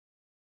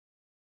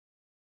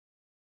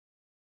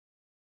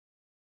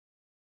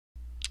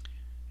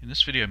In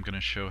this video I'm going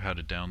to show how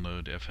to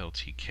download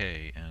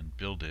FLTK and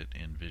build it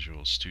in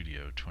Visual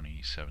Studio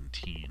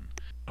 2017.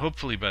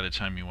 Hopefully by the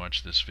time you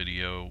watch this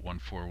video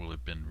 1.4 will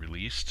have been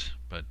released,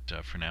 but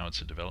for now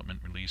it's a development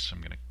release, so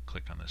I'm going to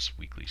click on this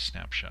weekly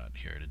snapshot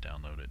here to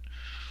download it.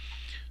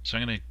 So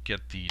I'm going to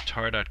get the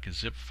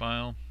tar.gzip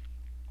file,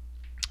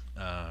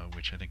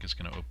 which I think is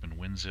going to open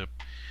WinZip.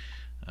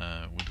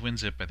 With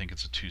WinZip I think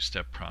it's a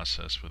two-step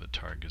process with a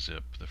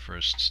tar.gzip. The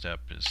first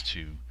step is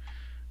to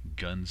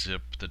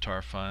gunzip the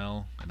tar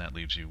file, and that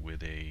leaves you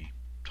with a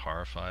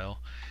tar file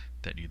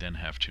that you then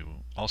have to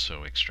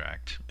also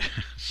extract.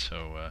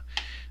 So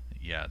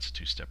yeah, it's a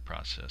two-step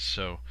process.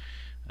 So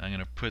I'm going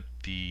to put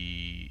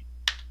the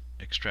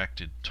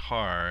extracted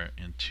tar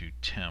into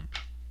temp,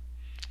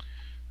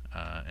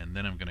 and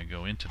then I'm going to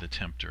go into the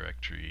temp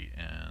directory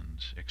and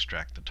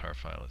extract the tar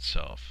file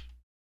itself.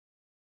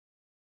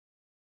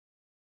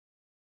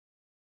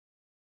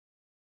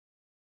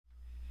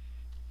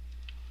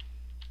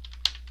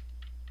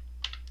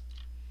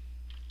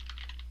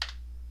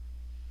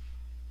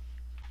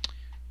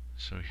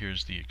 So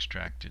here's the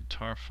extracted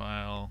tar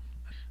file.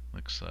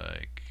 Looks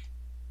like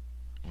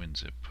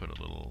WinZip put a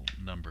little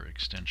number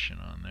extension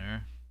on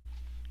there.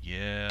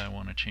 Yeah, I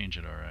want to change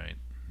it. Alright.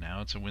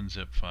 Now it's a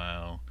WinZip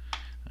file.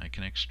 I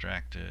can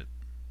extract it.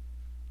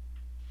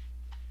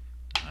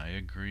 I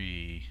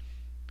agree.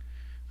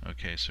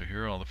 Okay, so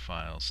here are all the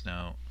files.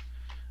 Now,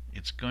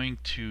 it's going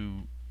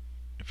to,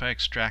 if I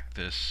extract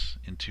this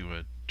into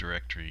a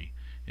directory,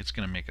 it's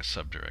going to make a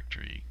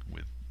subdirectory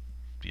with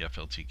the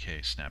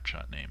FLTK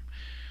snapshot name.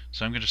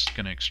 So I'm just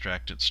going to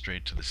extract it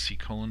straight to the C: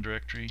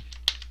 directory,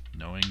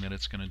 knowing that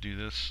it's going to do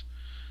this.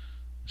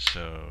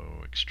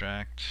 So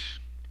extract.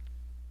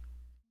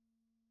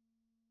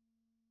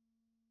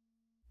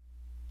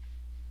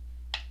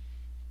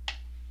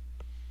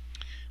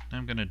 Now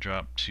I'm going to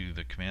drop to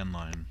the command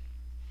line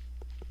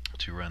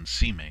to run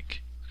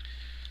CMake.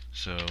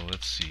 So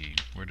let's see,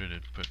 where did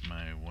it put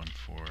my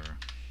 1.4?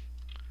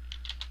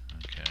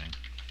 Okay.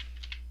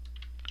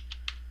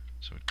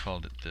 So it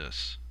called it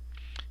this.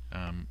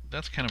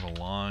 That's kind of a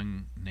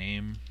long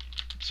name,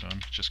 so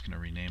I'm just going to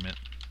rename it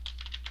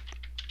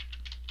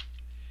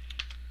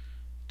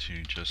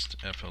to just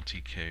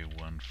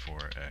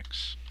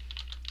FLTK14X.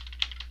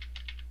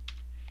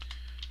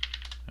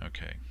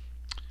 Okay,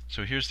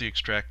 so here's the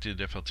extracted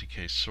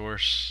FLTK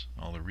source,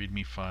 all the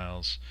README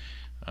files.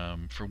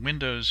 For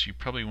Windows, you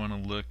probably want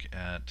to look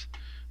at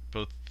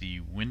both the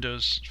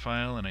Windows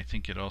file, and I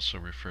think it also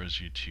refers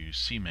you to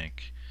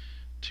CMake,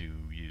 to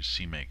use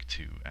CMake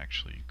to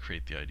actually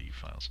create the IDE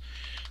files.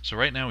 So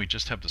right now we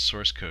just have the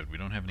source code. We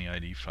don't have any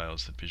IDE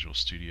files that Visual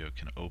Studio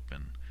can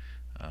open.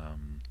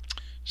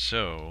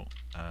 The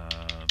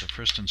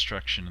first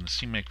instruction in the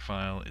CMake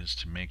file is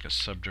to make a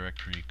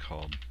subdirectory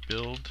called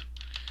build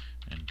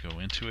and go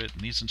into it.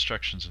 And these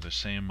instructions are the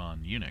same on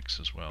Unix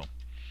as well.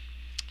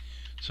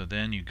 So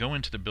then you go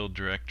into the build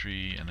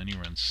directory and then you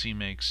run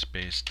CMake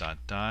space ...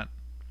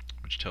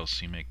 which tells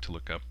CMake to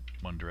look up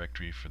one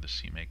directory for the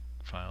CMake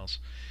files.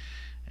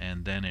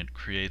 And then it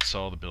creates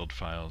all the build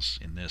files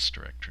in this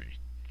directory.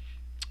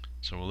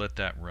 So we'll let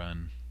that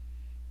run,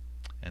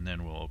 and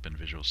then we'll open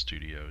Visual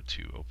Studio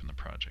to open the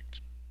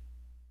project.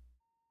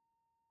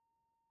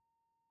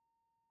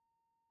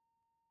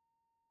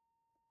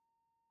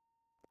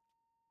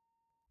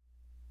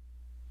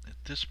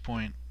 At this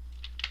point,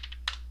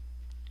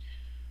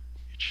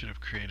 it should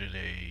have created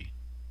a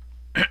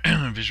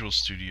Visual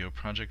Studio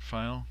project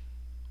file,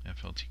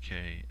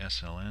 FLTK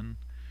SLN.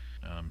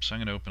 So I'm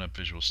going to open up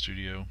Visual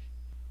Studio.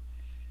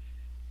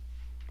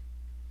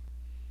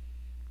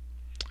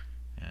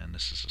 And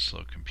this is a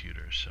slow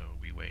computer, so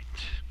we wait.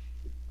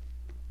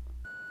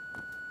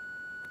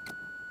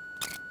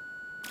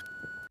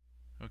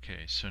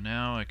 Okay, so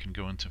now I can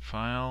go into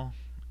File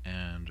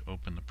and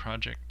open the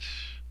project.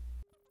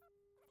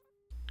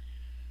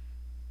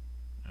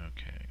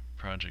 Okay,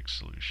 project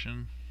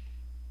solution.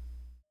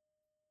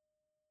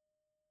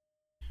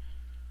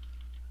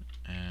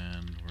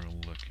 And we're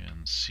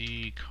looking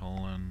C: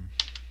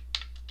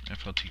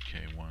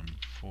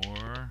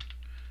 FLTK14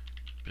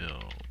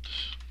 build.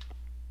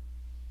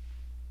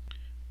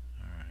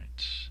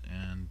 Alright,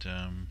 and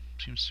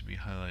seems to be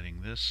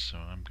highlighting this, so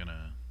I'm going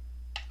to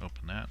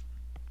open that.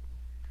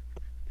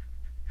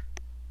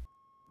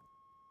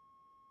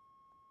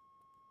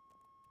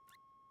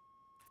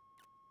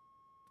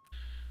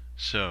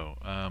 So,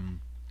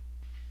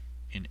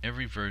 in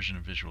every version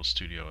of Visual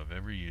Studio I've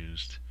ever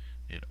used,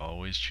 it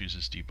always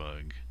chooses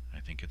debug. I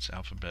think it's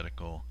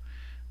alphabetical.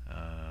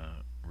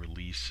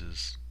 Release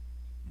is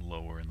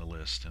lower in the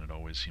list, and it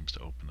always seems to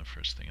open the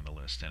first thing in the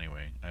list.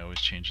 Anyway, I always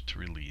change it to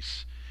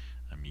release.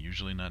 I'm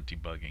usually not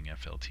debugging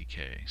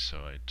FLTK, so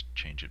I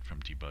change it from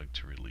debug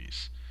to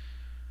release.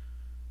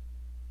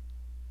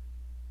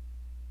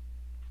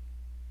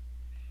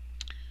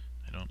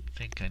 I don't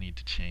think I need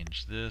to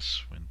change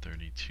this.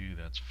 Win32,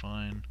 that's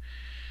fine.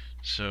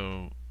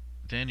 So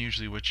then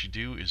usually what you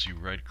do is you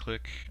right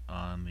click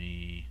on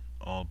the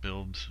all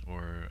build,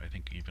 or I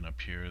think even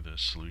up here, the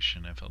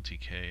solution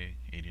FLTK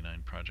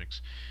 89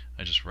 projects,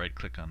 I just right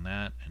click on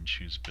that and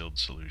choose build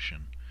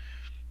solution.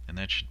 And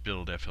that should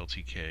build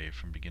FLTK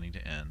from beginning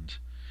to end.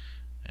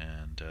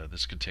 And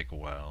this could take a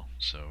while,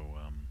 so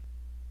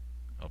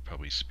I'll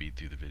probably speed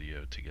through the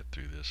video to get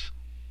through this.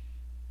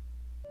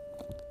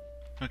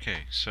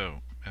 Okay,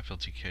 so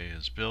FLTK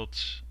is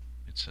built.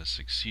 It says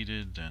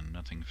succeeded and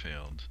nothing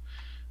failed.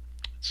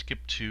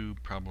 Skip to,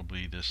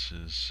 probably this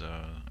is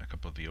a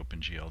couple of the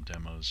OpenGL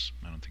demos.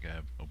 I don't think I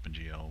have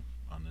OpenGL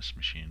on this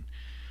machine.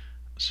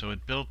 So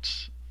it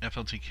built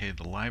FLTK,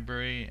 the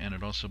library, and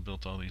it also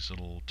built all these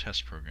little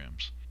test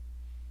programs.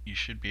 You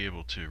should be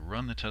able to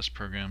run the test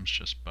programs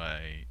just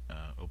by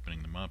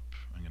opening them up.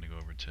 I'm going to go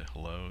over to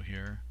hello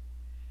here.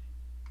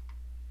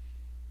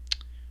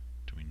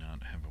 Do we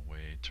not have a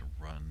way to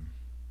run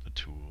the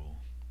tool?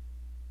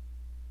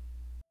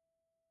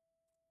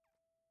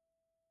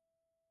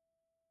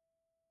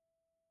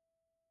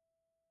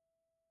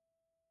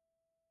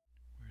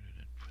 Where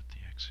did it put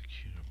the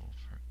executable,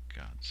 for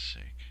God's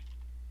sake?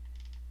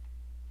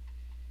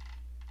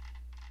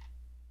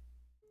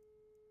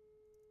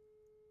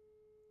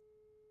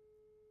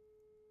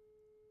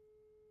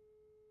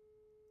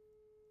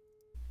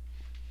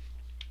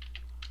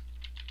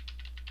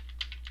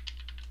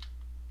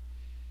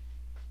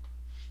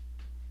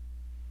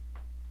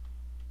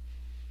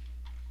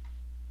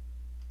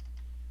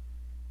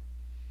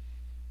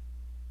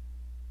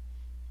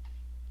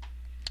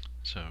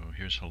 So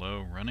here's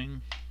hello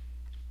running.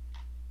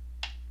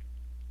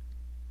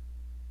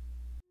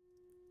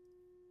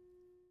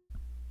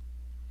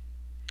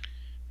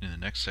 In the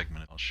next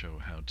segment, I'll show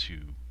how to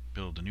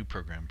build a new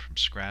program from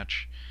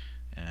scratch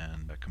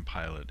and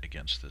compile it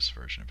against this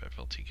version of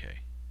FLTK.